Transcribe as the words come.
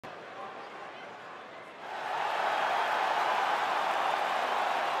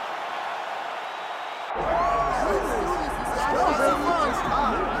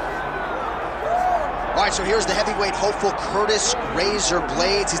All right, so here's the heavyweight hopeful, Curtis "Razor"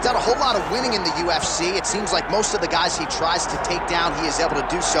 Blaydes. He's done a whole lot of winning in the UFC. It seems like most of the guys he tries to take down, he is able to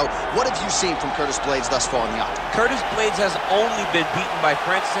do so. What have you seen from Curtis Blaydes thus far in the octagon? Curtis Blaydes has only been beaten by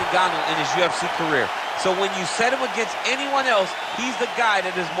Francis Ngannou in his UFC career. So when you set him against anyone else, he's the guy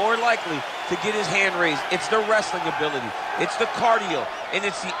that is more likely to get his hand raised. It's the wrestling ability, it's the cardio, and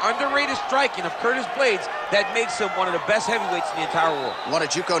it's the underrated striking of Curtis Blaydes that makes him one of the best heavyweights in the entire world. Won a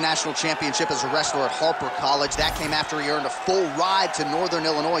JUCO national championship as a wrestler at Harper College. That came after he earned a full ride to Northern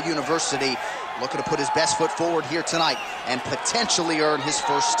Illinois University. Looking to put his best foot forward here tonight and potentially earn his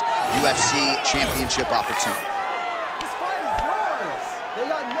first UFC championship opportunity. This fight is yours. They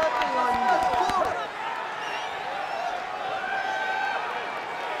got nothing on you. Let's do it.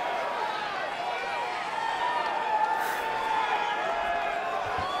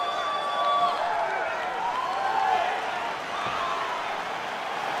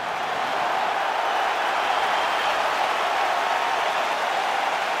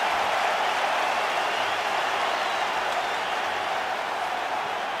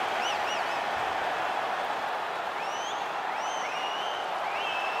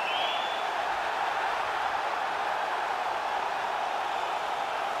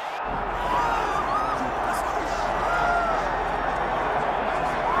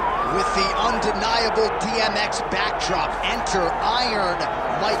 With the undeniable DMX backdrop, enter Iron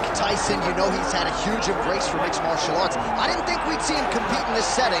Mike Tyson. You know he's had a huge embrace for mixed martial arts. I didn't think we'd see him compete in this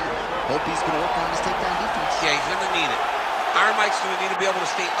setting. Hope he's going to work on his takedown defense. Yeah, he's going to need it. Iron Mike's going to need to be able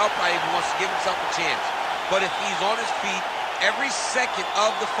to stay upright if he wants to give himself a chance. But if he's on his feet every second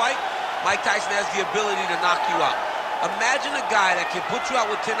of the fight, Mike Tyson has the ability to knock you out. Imagine a guy that can put you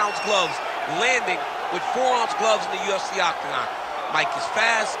out with 10-ounce gloves, landing with 4-ounce gloves in the UFC octagon. Mike is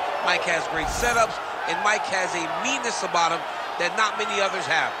fast, Mike has great setups, and Mike has a meanness about him that not many others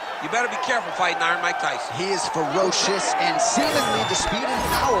have. You better be careful fighting Iron Mike Tyson. He is ferocious, and seemingly the speed and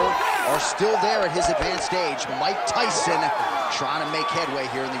power are still there at his advanced age. Mike Tyson trying to make headway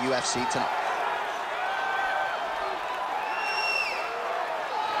here in the UFC tonight.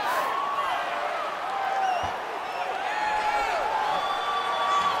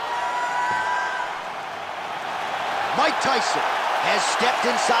 Mike Tyson has stepped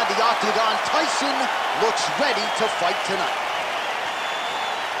inside the octagon. Tyson looks ready to fight tonight.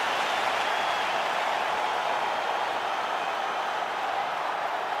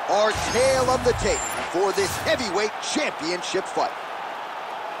 Our tale of the tape for this heavyweight championship fight.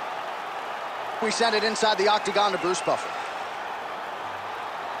 We send it inside the octagon to Bruce Buffer.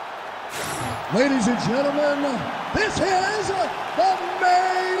 Ladies and gentlemen, this is the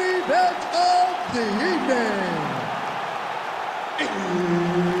main event of the evening. It's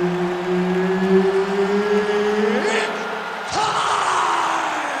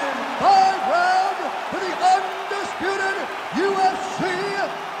time! 5 rounds for the undisputed UFC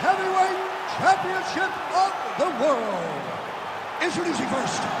Heavyweight Championship of the world. Introducing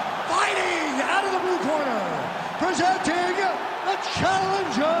first, fighting out of the blue corner, presenting the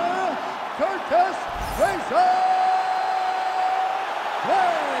challenger, Curtis "Razor"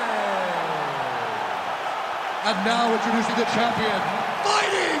 Blaydes. And now introducing the champion,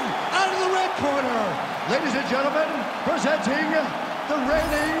 fighting out of the red corner, ladies and gentlemen, presenting the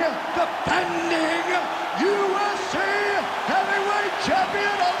reigning, defending UFC Heavyweight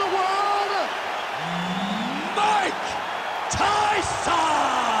Champion of the world, Mike Tyson!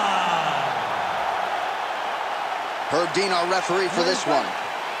 Herb Dean, our referee for this one.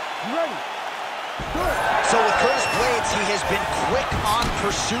 You ready? Good. So with Curtis Blaydes, he has been quick on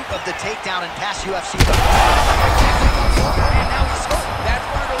pursuit of the takedown in past UFC. And now he's hurt. That's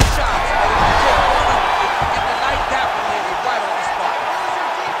one of those shots that if you take one of them and the night that one landed right on the spot.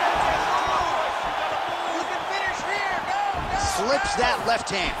 You can finish here. Go. Slips that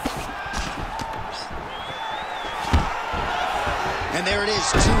left hand. And there it is,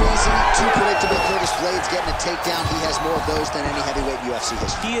 too easy, too predictable. Curtis Blaydes getting a takedown. He has more of those than any heavyweight UFC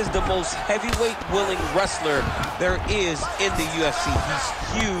history. He is the most heavyweight-willing wrestler there is in the UFC. He's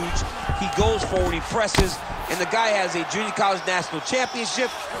huge, he goes forward, he presses, and the guy has a junior college national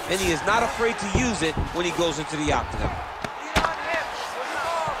championship, and he is not afraid to use it when he goes into the octagon.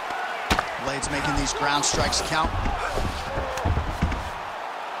 Blaydes making these ground strikes count.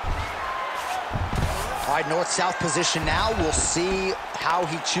 All right, north-south position now. We'll see how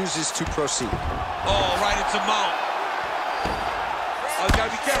he chooses to proceed. Oh, right into mount. Oh, you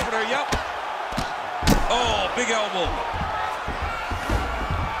gotta be careful there, yep. Oh, big elbow.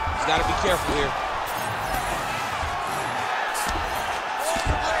 He's gotta be careful here.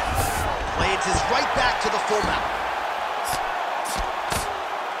 Blaydes is right back to the full mount.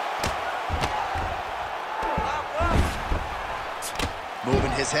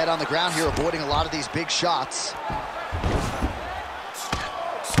 Moving his head on the ground here, avoiding a lot of these big shots.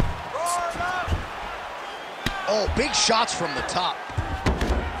 Oh, big shots from the top.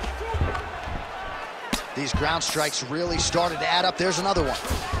 These ground strikes really started to add up. There's another one.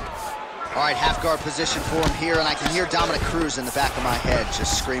 All right, half guard position for him here, and I can hear Dominic Cruz in the back of my head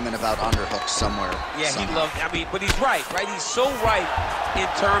just screaming about underhooks somewhere. Yeah, he loved, but he's right? He's so right in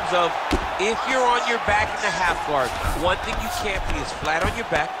terms of if you're on your back in the half guard, one thing you can't be is flat on your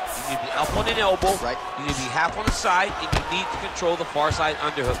back. You need to be up on an elbow. Right. You need to be half on the side, and you need to control the far side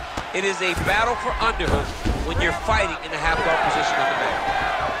underhook. It is a battle for underhook when you're fighting in the half guard position on the back.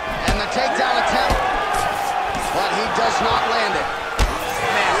 And the takedown attempt, but he does not land it.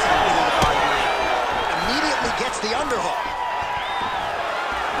 Immediately gets the underhook.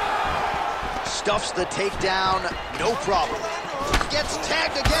 Stuffs the takedown, no problem. Gets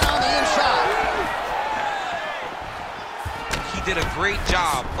tagged again on the inside. He did a great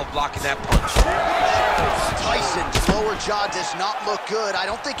job of blocking that punch. Tyson's lower jaw does not look good. I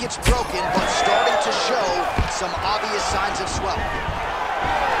don't think it's broken, but starting to show some obvious signs of swelling.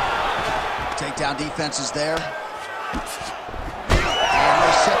 Takedown defense is there. And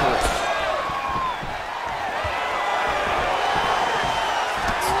they separate.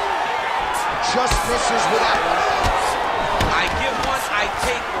 Just misses with that one. I give one, I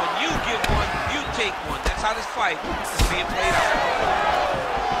take one. You give one, you take one. That's how this fight is being played out.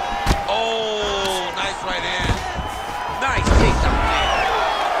 Oh, nice right hand. Nice takedown.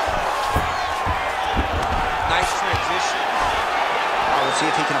 Nice transition. Let's see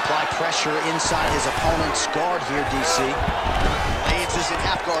if he can apply pressure inside his opponent's guard here, DC. Blaydes is in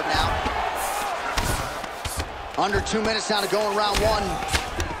half guard now. Under 2 minutes now to go in round one.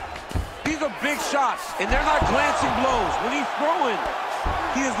 These are big shots, and they're not glancing blows. When he's throwing,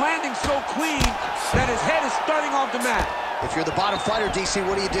 he is landing so clean that his head is starting off the mat. If you're the bottom fighter, DC,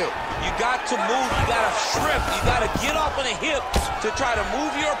 what do? You got to move, you got to shrimp, you got to get off on a hip to try to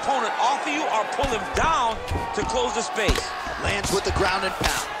move your opponent off of you or pull him down to close the space. Lands with the ground and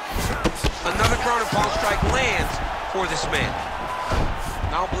pound. Another ground and pound strike lands for this man.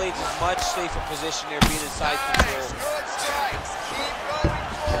 Now Blaydes is much safer position there, being inside control. Good strikes. Keep going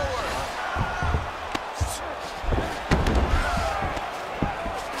forward.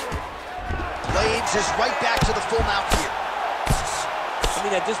 Blaydes is right back to the full mount here. I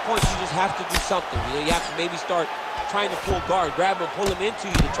mean, at this point, you just have to do something. You have to maybe start trying to pull guard, grab him, pull him into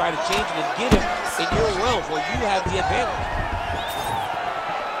you to try to change it and get him in your realm where you have the advantage.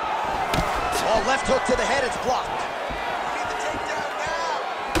 Oh, left hook to the head, it's blocked. Need the takedown now.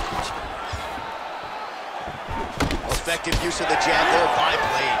 Effective use of the jab there by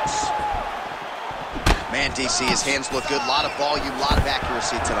Blaydes. Man, DC, his hands look good. A lot of volume, a lot of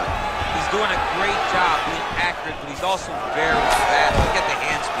accuracy tonight. He's doing a great job being accurate, but he's also very fast. Look at the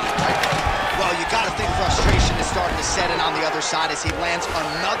hand speed. Well, you got to think frustration is starting to set in on the other side as he lands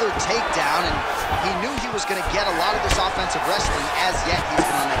another takedown, and he knew he was going to get a lot of this offensive wrestling. As yet, he's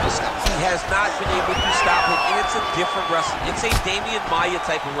been unable to stop. He has not been able to stop him, and it's a different wrestling. It's a Damian Maia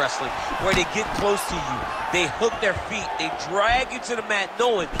type of wrestling, where they get close to you, they hook their feet, they drag you to the mat,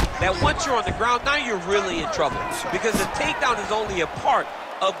 knowing that once you're on the ground, now you're really in trouble, because the takedown is only a part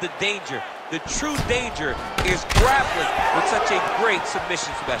of the danger. The true danger is grappling with such a great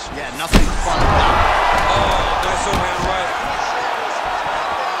submission specialist. Yeah, nothing fun about it. Oh, nice overhand right.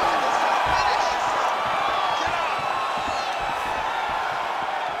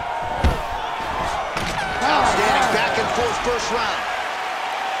 Outstanding back and forth first round.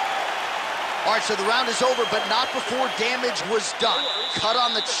 All right, so the round is over, but not before damage was done. Cut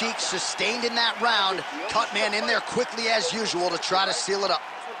on the cheek, sustained in that round. Cut man in there quickly as usual to try to seal it up.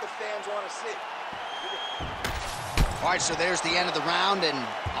 That's what the fans want to see. All right, so there's the end of the round, and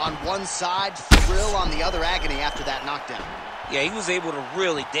on one side, thrill, on the other, agony after that knockdown. Yeah, he was able to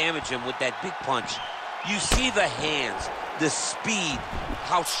really damage him with that big punch. You see the hands, the speed,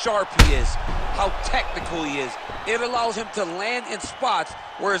 how sharp he is, how technical he is. It allows him to land in spots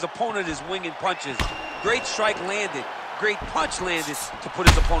where his opponent is winging punches. Great strike landed, great punch landed to put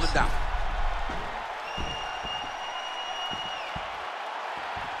his opponent down.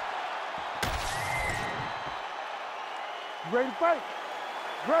 You ready to fight?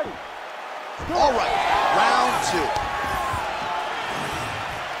 Ready. All right, round two.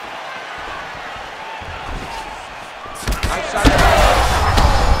 Nice shot.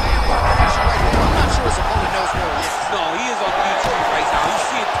 I'm not sure his opponent knows where he is. No, he is on YouTube right now. He's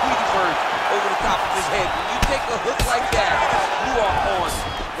seeing Tweety birds over the top of his head. When you take a hook like that, you are on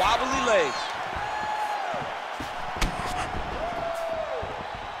wobbly legs.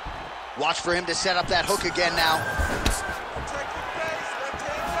 Watch for him to set up that hook again now. Protect your face.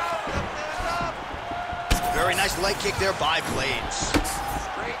 nice leg kick there by Blaydes.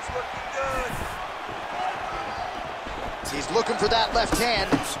 Straight's looking good. He's looking for that left hand.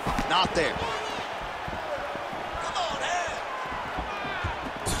 Not there. Come on, Ed.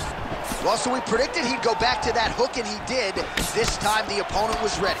 Well, so we predicted he'd go back to that hook, and he did. This time, the opponent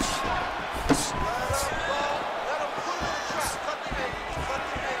was ready.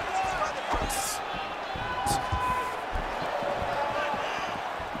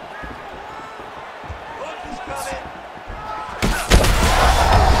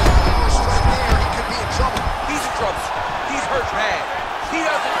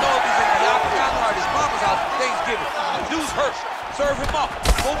 Serve him up.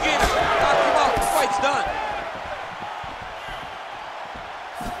 Go get him. Knock him out. The fight's done.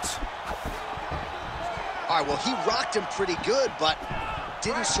 All right, well, he rocked him pretty good, but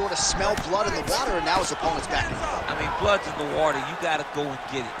didn't sort of smell blood in the water, and now his opponent's back. I mean, blood's in the water. You got to go and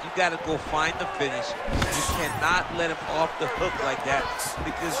get it. You got to go find the finish. You cannot let him off the hook like that,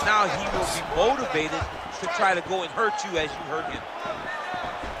 because now he will be motivated to try to go and hurt you as you hurt him.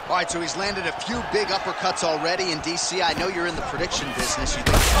 All right, so he's landed a few big uppercuts already in DC. I know you're in the prediction business. You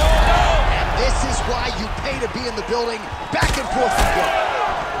think, and this is why you pay to be in the building. Back and forth we go.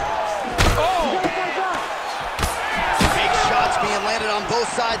 Oh! Big shots being landed on both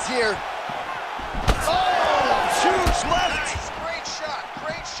sides here. Oh, huge left. Nice. Great shot.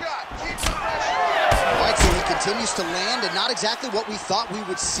 Great shot. Keep the pressure. All right, so he continues to land, and not exactly what we thought we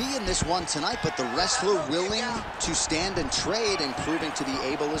would see in this one tonight, but the wrestler willing to stand and trade and proving to be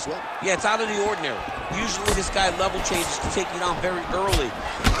able as well. Yeah, it's out of the ordinary. Usually this guy level changes to take you down very early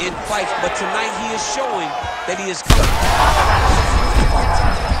in fights, but tonight he is showing that he is coming.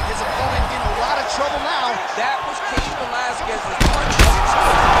 His opponent in a lot of trouble now. That was Cain Velasquez's punches.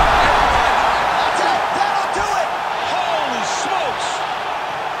 That'll do it. Holy smokes!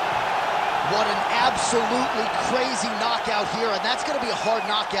 What an absolutely crazy knockout here, and that's going to be a hard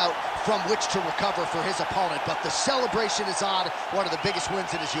knockout from which to recover for his opponent, but the celebration is on. One of the biggest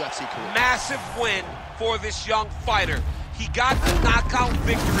wins in his UFC career. Massive win for this young fighter. He got the knockout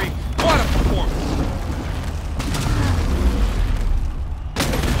victory. What a performance.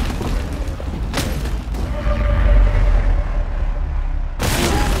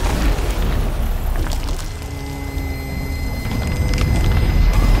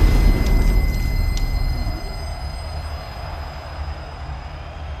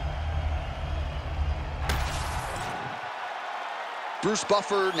 Bruce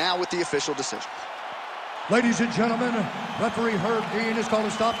Buffer now with the official decision. Ladies and gentlemen, referee Herb Dean has called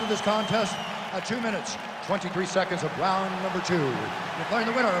a stop to this contest at 2 minutes, 23 seconds of round number 2. Declaring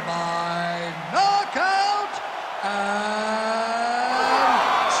the winner by knockout and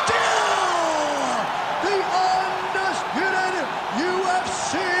still the undisputed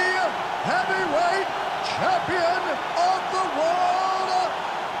UFC heavyweight champion of the world,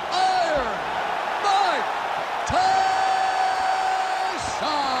 Iron Mike Tyson.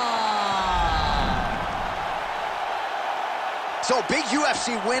 So, big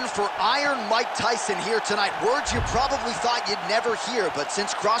UFC win for Iron Mike Tyson here tonight. Words you probably thought you'd never hear, but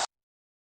since crossing